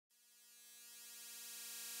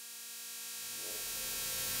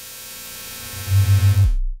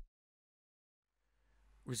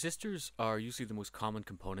Resistors are usually the most common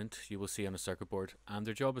component you will see on a circuit board, and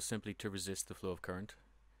their job is simply to resist the flow of current.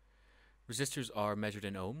 Resistors are measured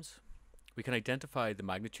in ohms. We can identify the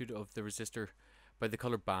magnitude of the resistor by the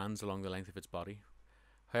colored bands along the length of its body.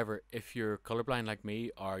 However, if you're colorblind like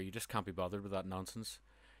me, or you just can't be bothered with that nonsense,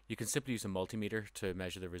 you can simply use a multimeter to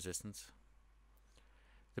measure the resistance.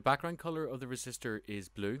 The background color of the resistor is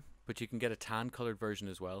blue, but you can get a tan colored version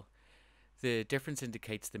as well. The difference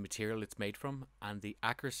indicates the material it's made from and the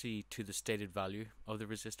accuracy to the stated value of the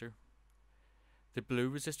resistor. The blue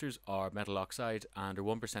resistors are metal oxide and are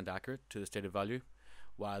 1% accurate to the stated value,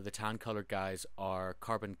 while the tan colored guys are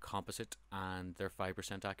carbon composite and they're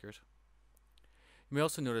 5% accurate. You may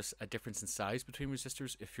also notice a difference in size between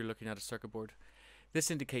resistors if you're looking at a circuit board. This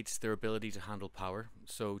indicates their ability to handle power,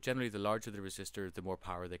 so generally the larger the resistor, the more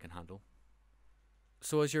power they can handle.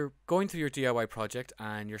 So as you're going through your DIY project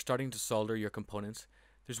and you're starting to solder your components,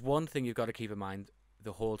 there's one thing you've got to keep in mind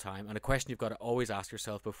the whole time, and a question you've got to always ask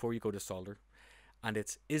yourself before you go to solder, and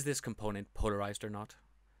it's, is this component polarized or not?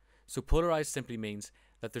 So polarized simply means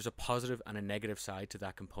that there's a positive and a negative side to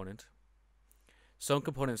that component. Some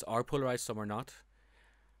components are polarized, some are not,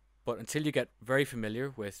 but until you get very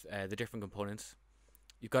familiar with the different components,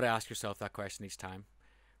 you've got to ask yourself that question each time.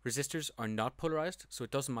 Resistors are not polarized, so it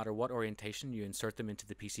doesn't matter what orientation you insert them into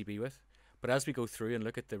the PCB with, but as we go through and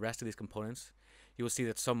look at the rest of these components, you will see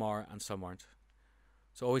that some are and some aren't.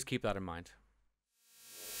 So always keep that in mind.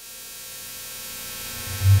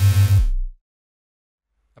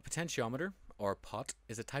 A potentiometer, or pot,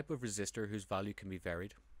 is a type of resistor whose value can be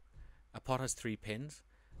varied. A pot has 3 pins,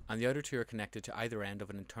 and the outer 2 are connected to either end of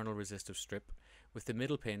an internal resistive strip, with the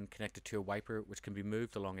middle pin connected to a wiper which can be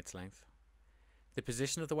moved along its length. The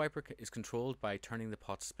position of the wiper is controlled by turning the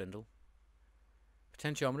pot's spindle.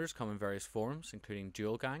 Potentiometers come in various forms, including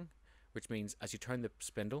dual gang, which means as you turn the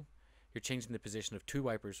spindle, you're changing the position of 2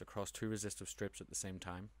 wipers across 2 resistive strips at the same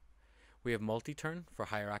time. We have multi-turn for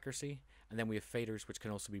higher accuracy, and then we have faders which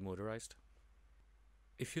can also be motorized.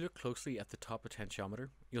 If you look closely at the top potentiometer,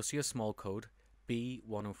 you'll see a small code,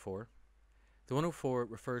 B104. The 104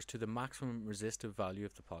 refers to the maximum resistive value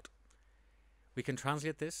of the pot. We can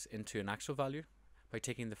translate this into an actual value by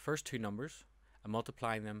taking the first 2 numbers and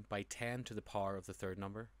multiplying them by 10 to the power of the third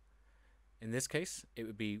number. In this case, it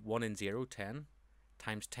would be 1 in 0, 10,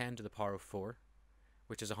 times 10 to the power of 4,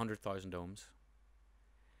 which is 100,000 ohms.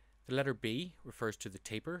 The letter B refers to the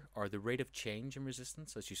taper, or the rate of change in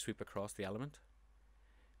resistance as you sweep across the element.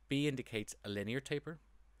 B indicates a linear taper.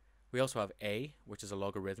 We also have A, which is a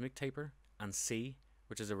logarithmic taper, and C,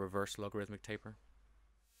 which is a reverse logarithmic taper.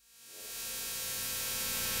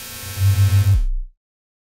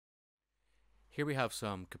 Here we have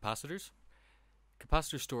some capacitors.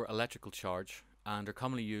 Capacitors store electrical charge and are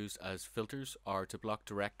commonly used as filters or to block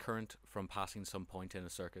direct current from passing some point in a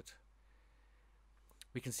circuit.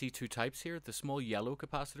 We can see 2 types here. The small yellow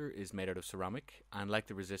capacitor is made out of ceramic and, like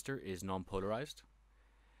the resistor, is non-polarized.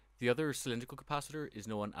 The other cylindrical capacitor is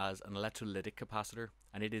known as an electrolytic capacitor,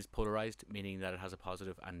 and it is polarized, meaning that it has a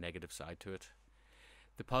positive and negative side to it.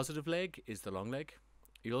 The positive leg is the long leg.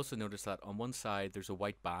 You'll also notice that on one side there's a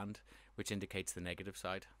white band which indicates the negative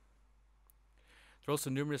side. There are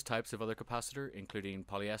also numerous types of other capacitor, including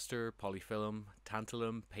polyester, polyfilm,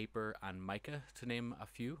 tantalum, paper and mica, to name a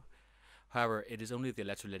few. However, it is only the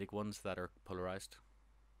electrolytic ones that are polarized.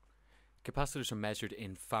 Capacitors are measured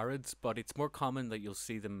in farads, but it's more common that you'll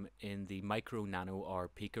see them in the micro, nano or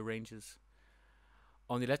pico ranges.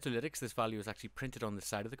 On the electrolytics, this value is actually printed on the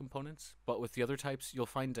side of the components, but with the other types you'll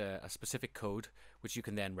find a specific code which you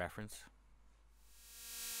can then reference.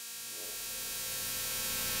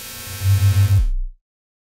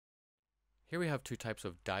 Here we have 2 types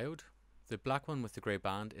of diode. The black one with the grey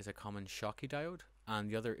band is a common Schottky diode, and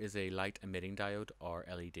the other is a light emitting diode, or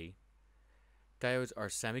LED. Diodes are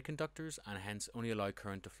semiconductors and hence only allow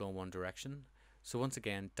current to flow in one direction, so once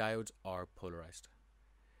again diodes are polarized.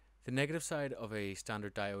 The negative side of a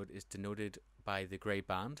standard diode is denoted by the grey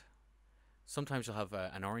band. Sometimes you'll have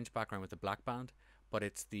an orange background with a black band, but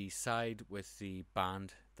it's the side with the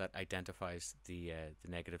band that identifies the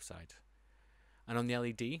negative side. And on the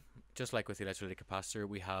LED, just like with the electrolytic capacitor,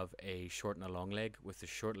 we have a short and a long leg, with the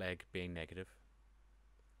short leg being negative.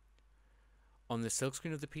 On the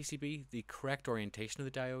silkscreen of the PCB, the correct orientation of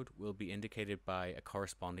the diode will be indicated by a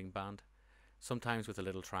corresponding band, sometimes with a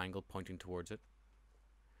little triangle pointing towards it.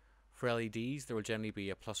 For LEDs, there will generally be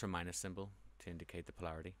a plus or minus symbol to indicate the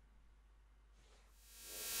polarity.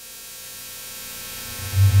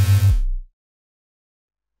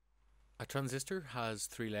 A transistor has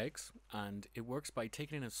 3 legs, and it works by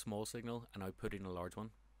taking in a small signal and outputting a large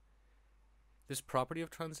one. This property of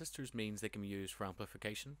transistors means they can be used for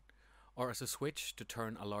amplification or as a switch to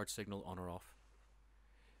turn a large signal on or off.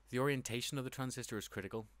 The orientation of the transistor is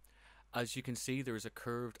critical. As you can see, there is a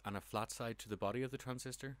curved and a flat side to the body of the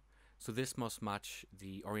transistor, so this must match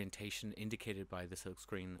the orientation indicated by the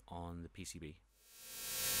silkscreen on the PCB.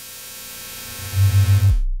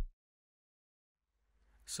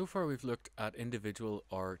 So far we've looked at individual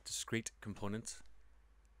or discrete components.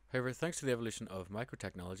 However, thanks to the evolution of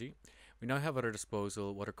microtechnology, we now have at our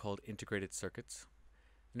disposal what are called integrated circuits.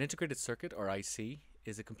 An integrated circuit, or IC,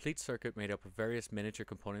 is a complete circuit made up of various miniature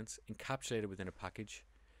components encapsulated within a package,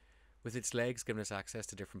 with its legs giving us access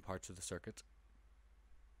to different parts of the circuit.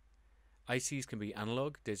 ICs can be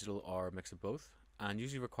analog, digital, or a mix of both, and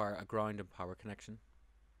usually require a ground and power connection.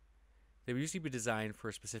 They will usually be designed for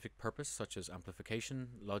a specific purpose, such as amplification,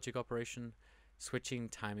 logic operation, switching,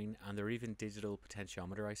 timing, and there are even digital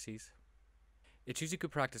potentiometer ICs. It's usually good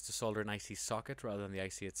practice to solder an IC socket rather than the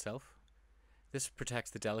IC itself. This protects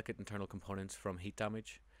the delicate internal components from heat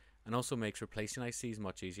damage and also makes replacing ICs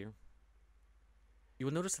much easier. You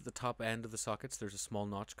will notice at the top end of the sockets there's a small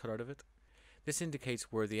notch cut out of it. This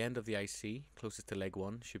indicates where the end of the IC, closest to leg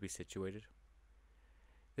 1, should be situated.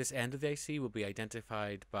 This end of the IC will be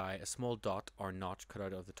identified by a small dot or notch cut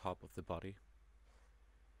out of the top of the body.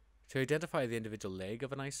 To identify the individual leg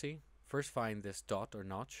of an IC, first find this dot or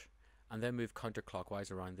notch and then move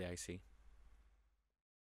counterclockwise around the IC.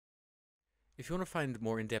 If you want to find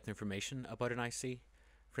more in-depth information about an IC,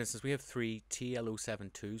 for instance we have 3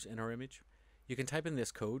 TL072s in our image, you can type in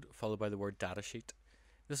this code followed by the word datasheet.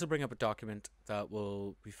 This will bring up a document that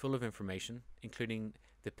will be full of information, including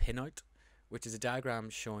the pinout, which is a diagram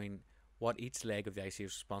showing what each leg of the IC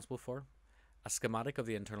is responsible for, a schematic of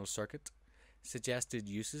the internal circuit, suggested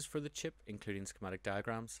uses for the chip, including schematic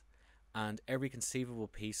diagrams, and every conceivable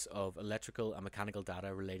piece of electrical and mechanical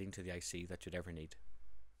data relating to the IC that you'd ever need.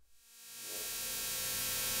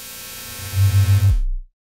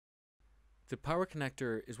 The power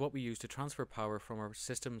connector is what we use to transfer power from our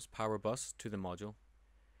system's power bus to the module.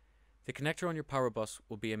 The connector on your power bus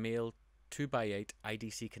will be a male 2x8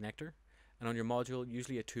 IDC connector, and on your module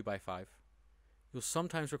usually a 2x5. You'll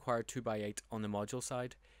sometimes require 2x8 on the module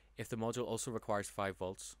side if the module also requires 5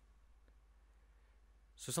 volts.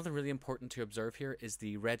 So something really important to observe here is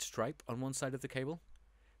the red stripe on one side of the cable.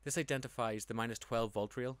 This identifies the -12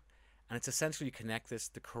 volt rail, and it's essential you connect this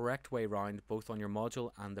the correct way around both on your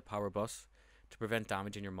module and the power bus to prevent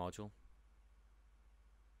damage in your module.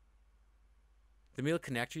 The male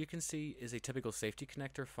connector you can see is a typical safety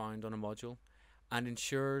connector found on a module and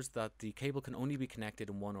ensures that the cable can only be connected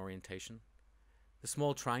in one orientation. The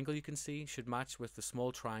small triangle you can see should match with the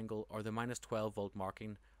small triangle or the -12 volt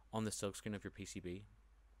marking on the silkscreen of your PCB.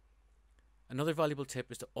 Another valuable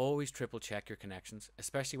tip is to always triple check your connections,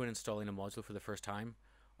 especially when installing a module for the first time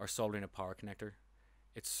or soldering a power connector.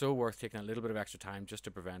 It's so worth taking a little bit of extra time just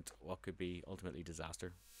to prevent what could be ultimately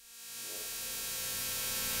disaster.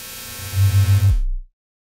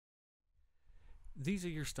 These are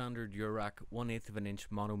your standard Eurorack 1/8 of an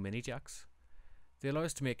inch mono mini jacks. They allow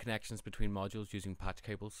us to make connections between modules using patch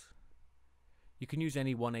cables. You can use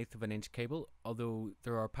any 1/8 of an inch cable, although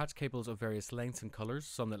there are patch cables of various lengths and colours,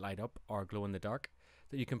 some that light up or glow in the dark,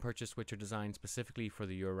 that you can purchase which are designed specifically for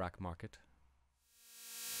the Eurorack market.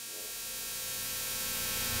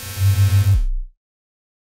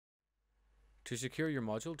 To secure your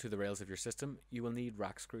module to the rails of your system, you will need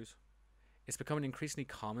rack screws. It's becoming increasingly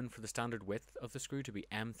common for the standard width of the screw to be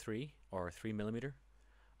M3 or 3mm,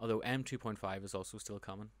 although M2.5 is also still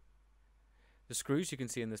common. The screws you can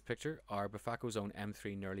see in this picture are Bafaco's own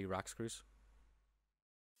M3 knurly rack screws.